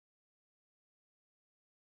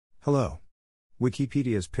Hello.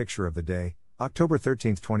 Wikipedia's picture of the day, October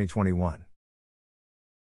 13, 2021.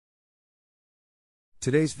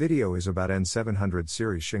 Today's video is about N700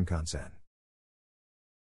 Series Shinkansen.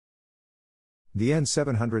 The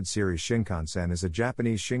N700 Series Shinkansen is a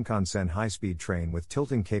Japanese Shinkansen high-speed train with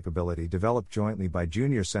tilting capability developed jointly by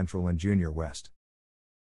Junior Central and Junior West.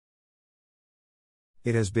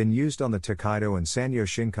 It has been used on the Tokaido and San'yō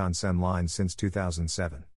Shinkansen line since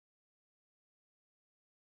 2007.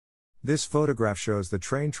 This photograph shows the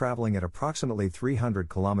train traveling at approximately 300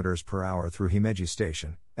 km per hour through Himeji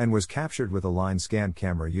Station, and was captured with a line-scan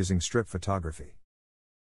camera using strip photography.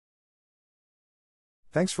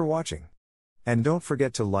 Thanks for watching. And don't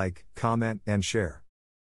forget to like, comment, and share.